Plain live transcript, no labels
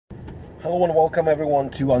Hello and welcome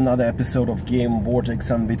everyone to another episode of Game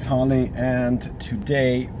Vortex and Vitali, and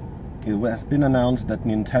today it has been announced that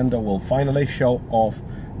Nintendo will finally show off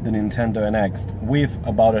the Nintendo NX with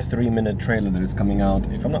about a 3-minute trailer that is coming out,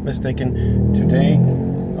 if I'm not mistaken, today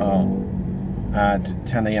at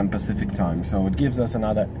 10 AM Pacific time. So it gives us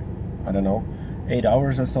another, I don't know, 8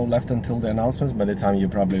 hours or so left until the announcements. By the time you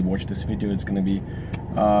probably watch this video, it's going to be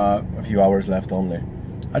a few hours left only.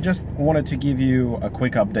 I just wanted to give you a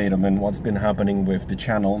quick update on what's been happening with the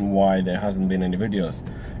channel and why there hasn't been any videos.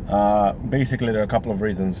 Basically, there are a couple of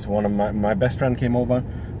reasons. One of my best friend came over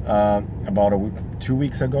about 2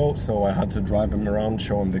 weeks ago, so I had to drive him around,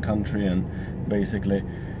 show him the country, and basically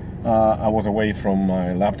I was away from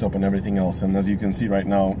my laptop and everything else. And as you can see right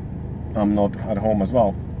now, I'm not at home as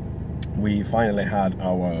well. We finally had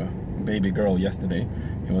our baby girl yesterday.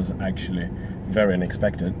 It was actually very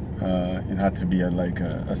unexpected. It had to be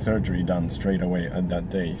a surgery done straight away at that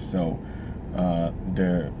day. So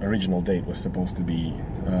the original date was supposed to be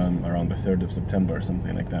around the 3rd of September or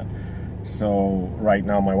something like that. So right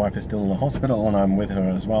now my wife is still in the hospital and I'm with her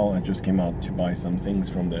as well. I just came out to buy some things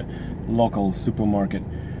from the local supermarket.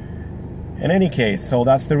 In any case, so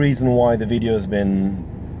that's the reason why the video has been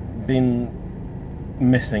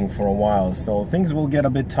missing for a while. So things will get a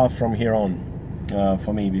bit tough from here on.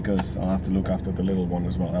 For me, because I'll have to look after the little one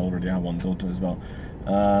as well. I already have one daughter as well,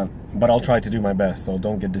 but I'll try to do my best, so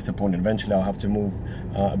don't get disappointed. Eventually I'll have to move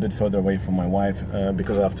a bit further away from my wife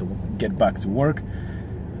because I have to get back to work.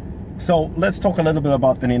 So let's talk a little bit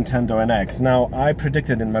about the Nintendo NX. Now, I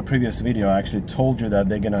predicted in my previous video, I actually told you that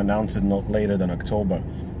they're gonna announce it not later than October.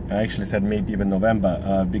 I actually said maybe even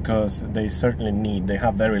November, because they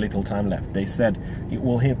have very little time left. They said it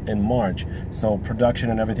will hit in March, so production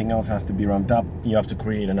and everything else has to be ramped up. You have to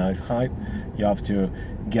create a nice hype, you have to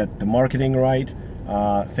get the marketing right.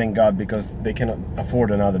 Thank God, because they cannot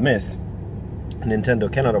afford another miss.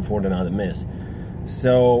 Nintendo cannot afford another miss.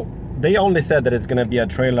 So they only said that it's going to be a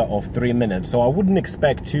trailer of 3 minutes, so I wouldn't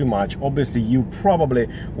expect too much. Obviously, you probably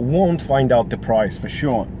won't find out the price for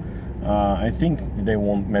sure. I think they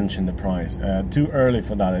won't mention the price. Too early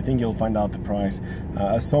for that. I think you'll find out the price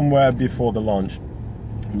somewhere before the launch,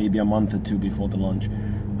 maybe a month or two before the launch.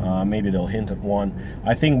 Maybe they'll hint at one.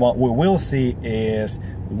 I think what we will see is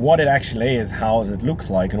what it actually is, how it looks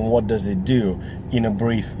like, and what does it do in a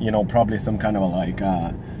brief, probably some kind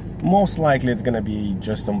of most likely it's going to be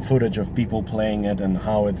just some footage of people playing it and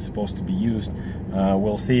how it's supposed to be used.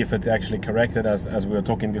 We'll see if it's actually corrected, as we were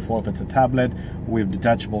talking before, if it's a tablet with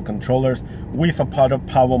detachable controllers, with a power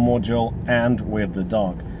module, and with the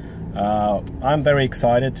dock. I'm very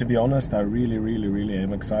excited, to be honest. I really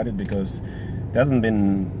am excited, because there hasn't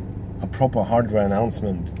been a proper hardware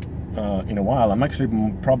announcement in a while. I'm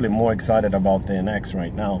actually probably more excited about the NX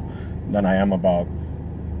right now than I am about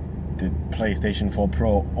the PlayStation 4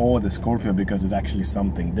 Pro or the Scorpio, because it's actually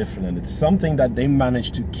something different, and it's something that they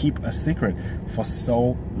managed to keep a secret for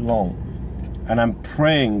so long. And I'm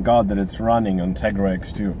praying God that it's running on Tegra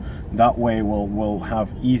X2. That way we'll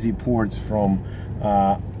have easy ports from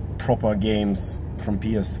proper games from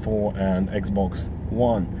PS4 and Xbox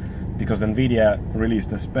One, because Nvidia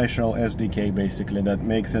released a special SDK basically that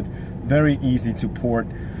makes it very easy to port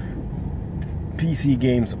PC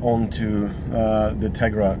games onto the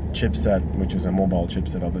Tegra chipset, which is a mobile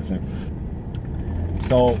chipset obviously.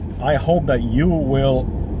 So I hope that you will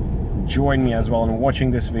join me as well in watching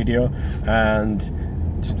this video, and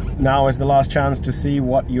now is the last chance to see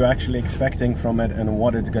what you're actually expecting from it and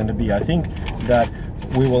what it's going to be. I think that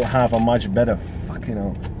we will have a much better,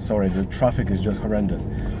 sorry, the traffic is just horrendous.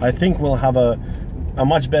 I think we'll have a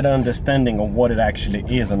much better understanding of what it actually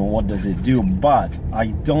is and what does it do, but I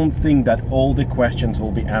don't think that all the questions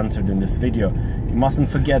will be answered in this video. You mustn't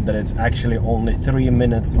forget that it's actually only 3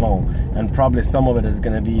 minutes long, and probably some of it is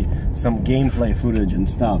going to be some gameplay footage and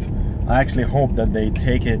stuff. I actually hope that they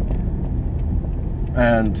take it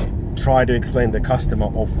and try to explain to the customer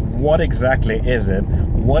of what exactly is it,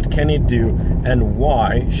 what can it do, and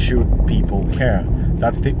why should people care.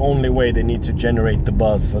 That's the only way they need to generate the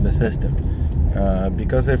buzz for the system.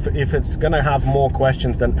 Because if it's gonna have more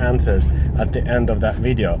questions than answers at the end of that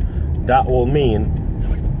video, that will mean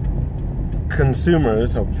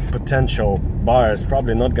consumers or potential buyers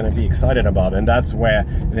probably not going to be excited about it, and that's where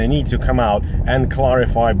they need to come out and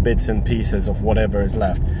clarify bits and pieces of whatever is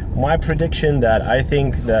left. My prediction that I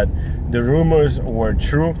think that the rumors were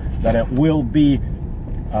true, that it will be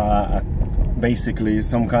basically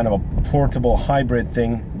some kind of a portable hybrid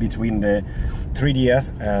thing between the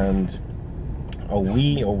 3DS and a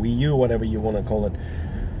Wii or Wii U, whatever you want to call it.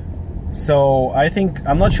 So I think,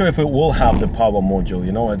 I'm not sure if it will have the power module,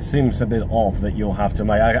 you know, it seems a bit off that you'll have to,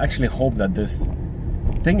 I actually hope that this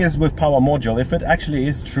thing is with power module. If it actually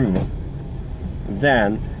is true,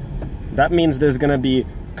 then that means there's gonna be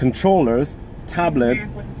controllers, tablet,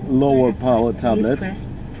 lower power tablet.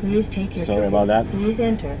 Please take your Sorry about that. Please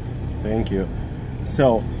enter. Thank you.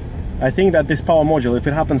 So I think that this power module, if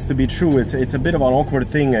it happens to be true, it's a bit of an awkward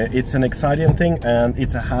thing. It's an exciting thing and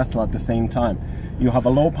it's a hassle at the same time. You have a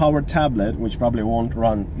low power tablet, which probably won't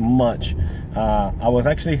run much. I was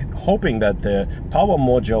actually hoping that the power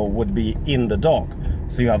module would be in the dock,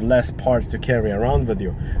 so you have less parts to carry around with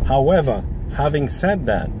you. However, having said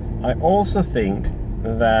that, I also think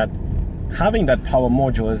that having that power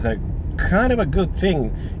module is a kind of a good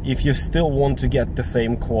thing if you still want to get the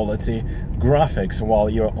same quality graphics while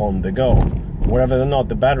you're on the go. Whether or not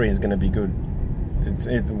the battery is going to be good,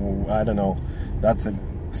 I don't know. That's a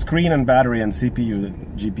screen and battery and CPU,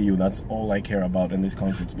 GPU, that's all I care about in this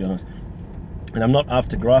console, to be honest. And I'm not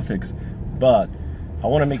after graphics, but I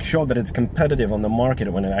want to make sure that it's competitive on the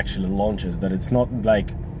market when it actually launches, that it's not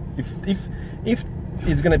like, if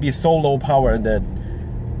it's going to be so low power that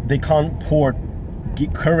they can't port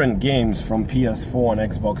current games from PS4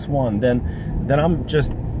 and Xbox One, then I'm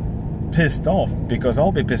just pissed off, because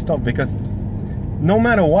I'll be pissed off, because no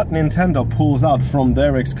matter what Nintendo pulls out from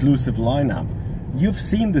their exclusive lineup, you've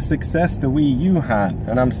seen the success the Wii U had,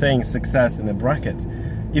 and I'm saying success in the brackets.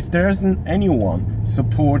 If there isn't anyone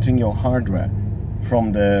supporting your hardware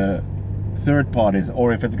from the third parties,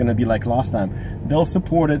 or if it's going to be like last time, they'll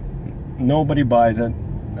support it, nobody buys it,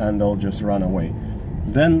 and they'll just run away.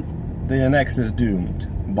 Then the NX is doomed.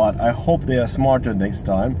 But I hope they are smarter this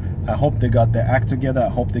time. I hope they got their act together. I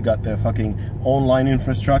hope they got their fucking online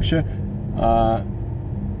infrastructure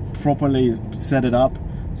properly set it up,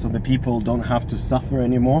 so the people don't have to suffer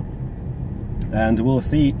anymore. And we'll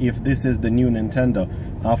see if this is the new Nintendo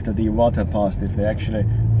after the Iwata passed, if they actually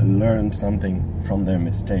learned something from their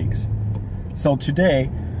mistakes. So today,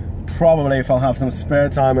 probably if I'll have some spare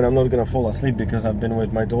time and I'm not gonna fall asleep, because I've been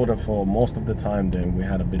with my daughter for most of the time, then we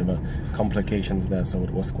had a bit of a complications there, so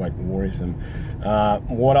it was quite worrisome.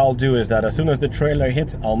 What I'll do is that as soon as the trailer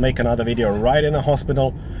hits, I'll make another video right in the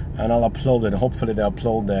hospital and I'll upload it. Hopefully the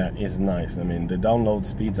upload there is nice. I mean, the download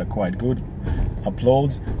speeds are quite good.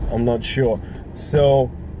 Uploads, I'm not sure.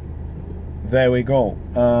 So there we go.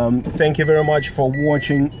 Thank you very much for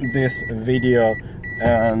watching this video,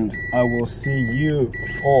 and I will see you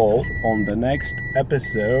all on the next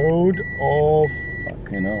episode of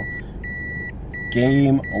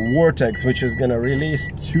Game Vortex, which is gonna release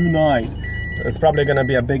tonight. There's probably gonna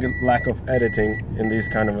be a big lack of editing in these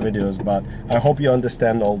kind of videos, but I hope you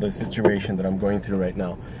understand all the situation that I'm going through right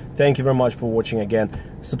now. Thank you very much for watching again.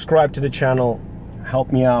 Subscribe to the channel,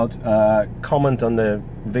 help me out, comment on the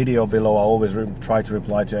video below. I always try to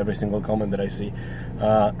reply to every single comment that I see,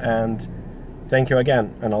 and thank you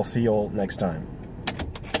again, and I'll see you all next time.